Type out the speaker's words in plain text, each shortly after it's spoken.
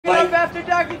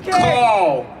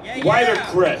Karl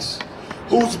Widerquist,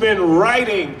 who's been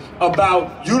writing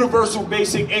about universal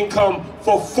basic income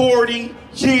for 40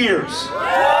 years.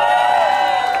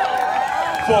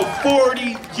 For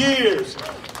 40 years.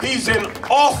 He's an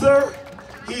author,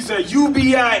 he's a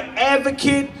UBI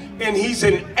advocate, and he's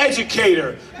an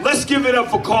educator. Let's give it up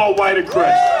for Karl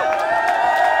Widerquist.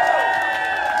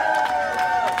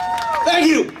 Thank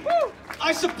you.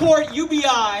 I support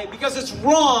UBI because it's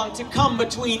wrong to come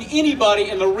between anybody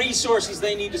and the resources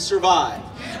they need to survive.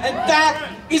 And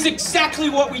that is exactly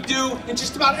what we do in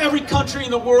just about every country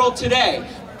in the world today.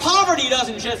 Poverty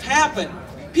doesn't just happen.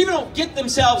 People don't get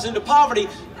themselves into poverty.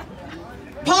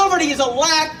 Poverty is a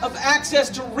lack of access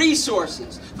to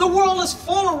resources. The world is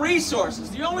full of resources.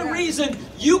 The only reason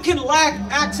you can lack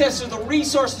access to the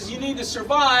resources you need to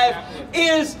survive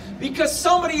is because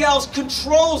somebody else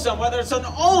controls them, whether it's an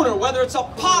owner, whether it's a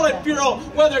politburo,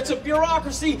 whether it's a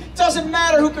bureaucracy. It doesn't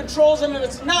matter who controls them if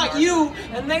it's not you,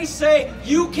 and they say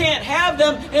you can't have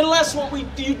them unless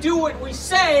you do what we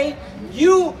say.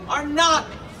 You are not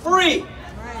free.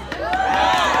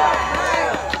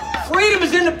 Freedom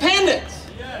is independence.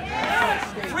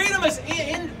 Freedom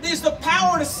is the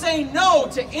power to say no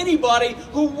to anybody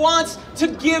who wants to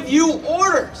give you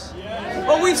orders.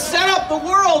 But we've set up the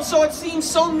world so it seems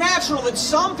so natural that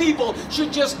some people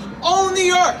should just own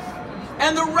the earth,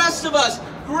 and the rest of us,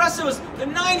 the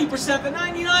 90%, the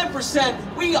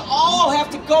 99%, we all have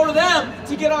to go to them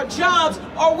to get our jobs,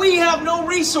 or we have no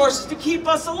resources to keep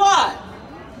us alive.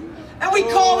 And we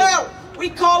call that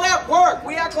work.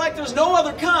 We act like there's no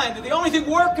other kind, that the only thing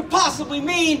work could possibly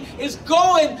mean is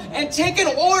going and taking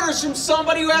orders from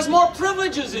somebody who has more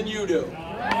privileges than you do.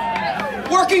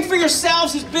 Working for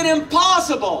yourselves has been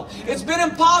impossible. It's been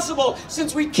impossible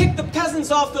since we kicked the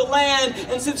peasants off the land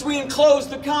and since we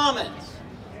enclosed the commons.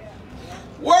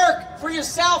 Work for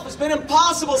yourself has been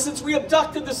impossible since we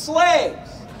abducted the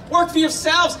slaves. Work for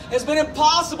yourselves has been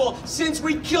impossible since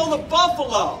we killed the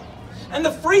buffalo. And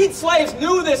the freed slaves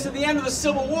knew this at the end of the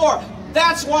Civil War.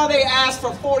 That's why they asked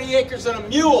for 40 acres and a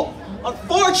mule.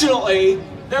 Unfortunately,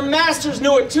 their masters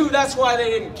knew it too. That's why they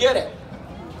didn't get it.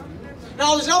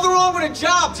 Now, there's nothing wrong with a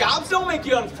job. Jobs don't make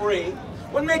you unfree.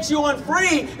 What makes you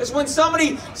unfree is when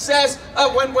somebody says,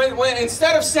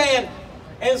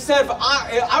 instead of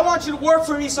I want you to work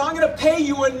for me, so I'm going to pay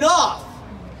you enough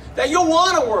that you'll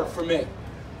want to work for me.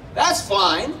 That's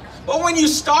fine. But when you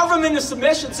starve them into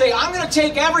submission, say, I'm going to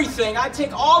take everything, I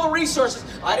take all the resources.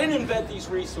 I didn't invent these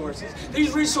resources.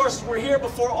 These resources were here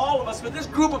before all of us, but this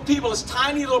group of people, this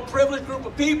tiny little privileged group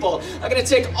of people, are going to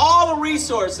take all the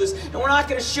resources, and we're not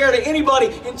going to share to anybody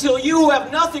until you who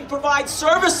have nothing provide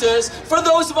services for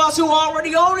those of us who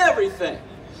already own everything.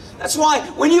 That's why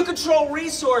when you control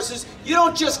resources, you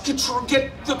don't just get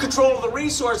the control of the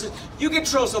resources, you get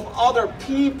control of other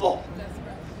people.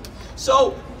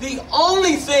 So the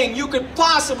only thing you could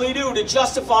possibly do to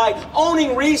justify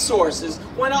owning resources,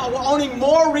 when owning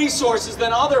more resources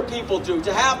than other people do,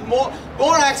 to have more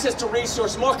access to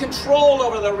resources, more control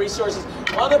over the resources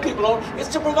other people own, is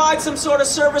to provide some sort of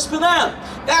service for them.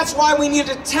 That's why we need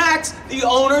to tax the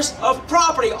owners of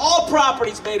property. All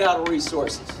property is made out of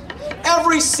resources.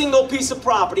 Every single piece of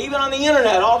property, even on the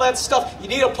internet, all that stuff. You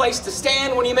need a place to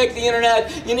stand when you make the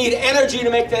internet. You need energy to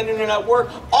make that internet work.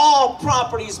 All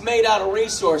property is made out of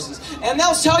resources. And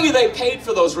they'll tell you they paid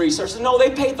for those resources. No,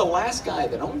 they paid the last guy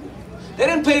that owned it. They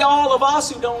didn't pay all of us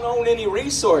who don't own any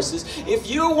resources. If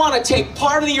you want to take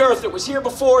part of the earth that was here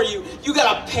before you, you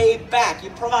got to pay back. You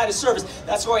provide a service.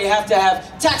 That's why you have to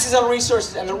have taxes on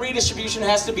resources, and the redistribution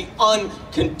has to be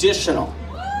unconditional.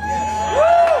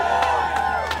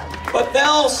 But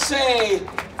they'll say,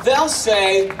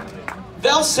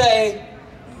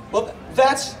 well,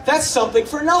 that's something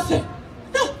for nothing.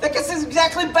 No, that gets us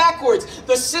exactly backwards.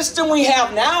 The system we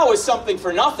have now is something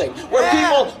for nothing, where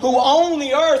people who own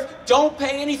the earth don't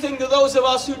pay anything to those of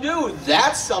us who do.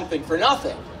 That's something for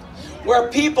nothing. Where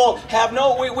people have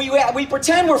we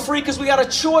pretend we're free because we got a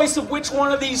choice of which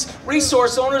one of these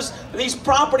resource owners, these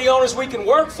property owners we can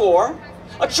work for.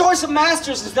 A choice of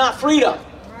masters is not freedom.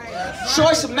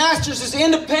 Choice of masters is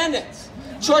independence.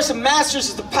 Choice of masters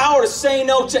is the power to say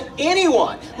no to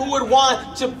anyone who would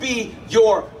want to be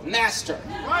your master.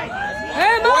 The way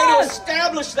to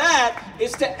establish that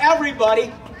is to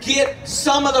everybody get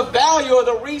some of the value of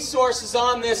the resources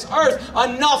on this earth,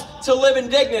 enough to live in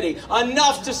dignity,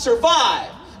 enough to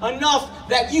survive, enough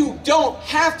that you don't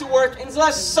have to work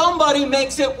unless somebody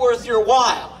makes it worth your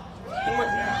while.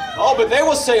 Oh, but they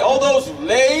will say, oh, those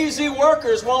lazy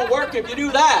workers won't work if you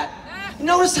do that.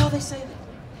 Notice how they say that.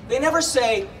 They never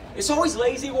say, it's always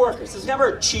lazy workers. It's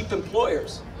never cheap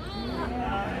employers.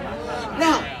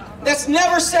 Now, That's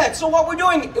never said. So what we're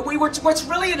doing, what's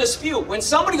really a dispute, when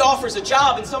somebody offers a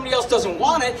job and somebody else doesn't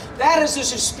want it, that is a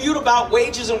dispute about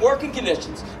wages and working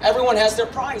conditions. Everyone has their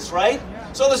price, right?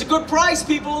 So there's a good price,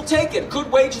 people will take it.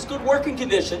 Good wages, good working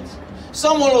conditions.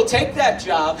 Someone will take that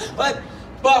job,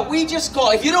 but we just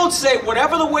call, if you don't say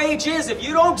whatever the wage is, if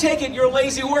you don't take it, you're a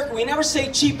lazy worker. We never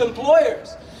say cheap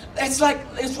employers.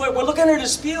 We're looking at a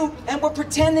dispute and we're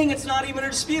pretending it's not even a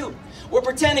dispute. We're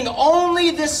pretending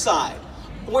only this side.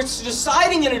 We're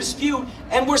deciding in a dispute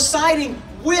and we're siding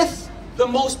with the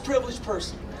most privileged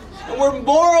person. And we're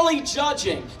morally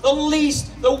judging the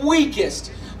least, the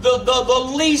weakest,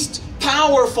 the least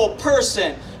powerful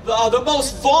person, the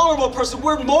most vulnerable person.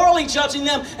 We're morally judging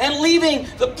them and leaving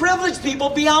the privileged people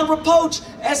beyond reproach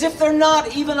as if they're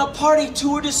not even a party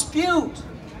to a dispute.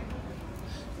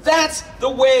 That's the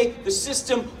way the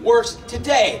system works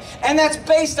today. And that's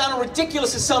based on a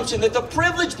ridiculous assumption that the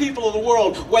privileged people of the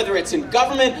world, whether it's in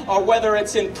government or whether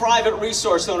it's in private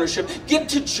resource ownership, get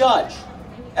to judge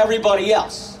everybody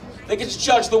else. They get to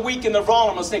judge the weak and the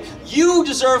vulnerable and say, you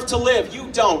deserve to live,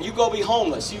 you don't. You go be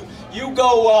homeless. You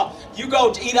go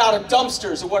eat out of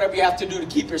dumpsters or whatever you have to do to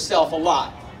keep yourself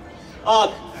alive.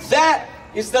 That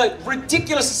is the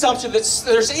ridiculous assumption that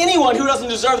there's anyone who doesn't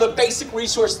deserve the basic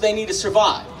resources they need to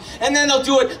survive. And then they'll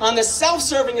do it on the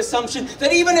self-serving assumption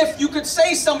that even if you could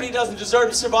say somebody doesn't deserve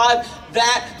to survive,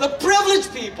 that the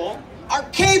privileged people are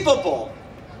capable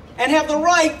and have the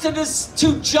right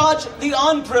to judge the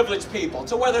unprivileged people,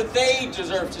 to whether they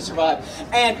deserve to survive.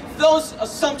 And those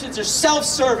assumptions are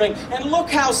self-serving, and look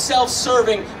how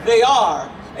self-serving they are.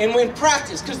 And in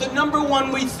practice, because the number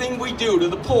one thing we do to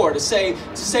the poor, to say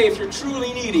if you're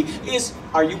truly needy, is,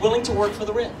 are you willing to work for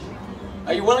the rich?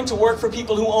 Are you willing to work for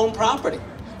people who own property?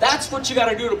 That's what you got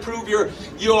to do to prove you're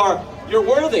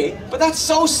worthy. But that's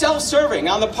so self-serving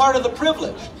on the part of the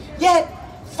privileged. Yet,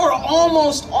 for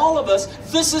almost all of us,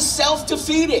 this is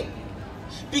self-defeating.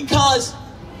 Because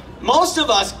most of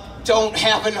us don't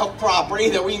have enough property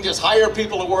that we can just hire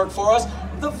people to work for us.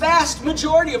 The vast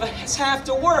majority of us have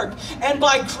to work. And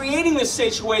by creating this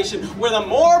situation where the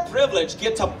more privileged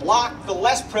get to block the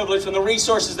less privileged from the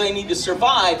resources they need to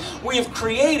survive, we have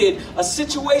created a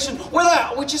situation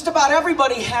where just about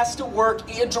everybody has to work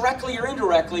directly or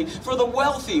indirectly for the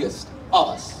wealthiest of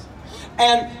us.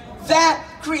 And that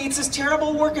creates this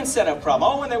terrible work incentive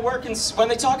problem. Oh, when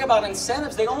they talk about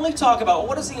incentives, they only talk about, well,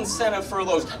 what is the incentive for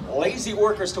those lazy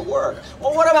workers to work?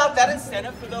 Well, what about that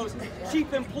incentive for those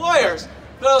cheap employers?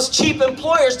 Those cheap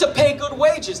employers to pay good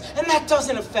wages. And that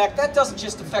doesn't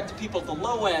just affect the people at the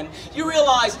low end. You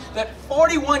realize that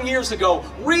 41 years ago,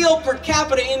 real per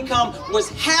capita income was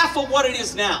half of what it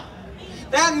is now.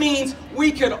 That means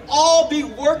we could all be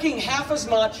working half as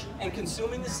much and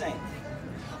consuming the same.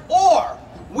 Or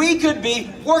we could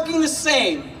be working the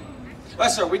same.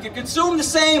 We could consume the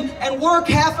same and work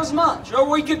half as much. Or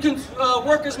we could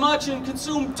work as much and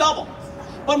consume double.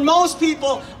 But most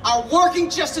people are working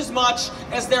just as much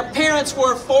as their parents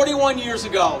were 41 years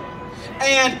ago.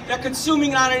 And they're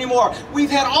consuming not anymore.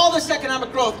 We've had all this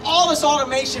economic growth, all this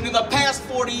automation in the past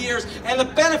 40 years, and the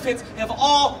benefits have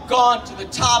all gone to the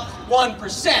top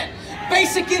 1%.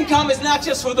 Basic income is not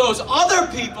just for those other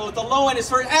people at the low end, it's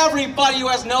for everybody who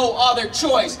has no other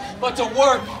choice but to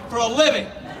work for a living.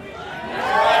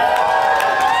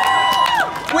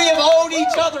 We have owed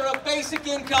each other a basic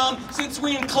income since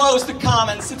we enclosed the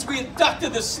commons, since we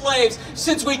abducted the slaves,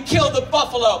 since we killed the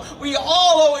buffalo. We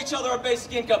all owe each other a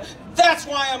basic income. That's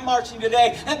why I'm marching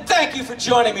today, and thank you for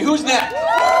joining me. Who's next?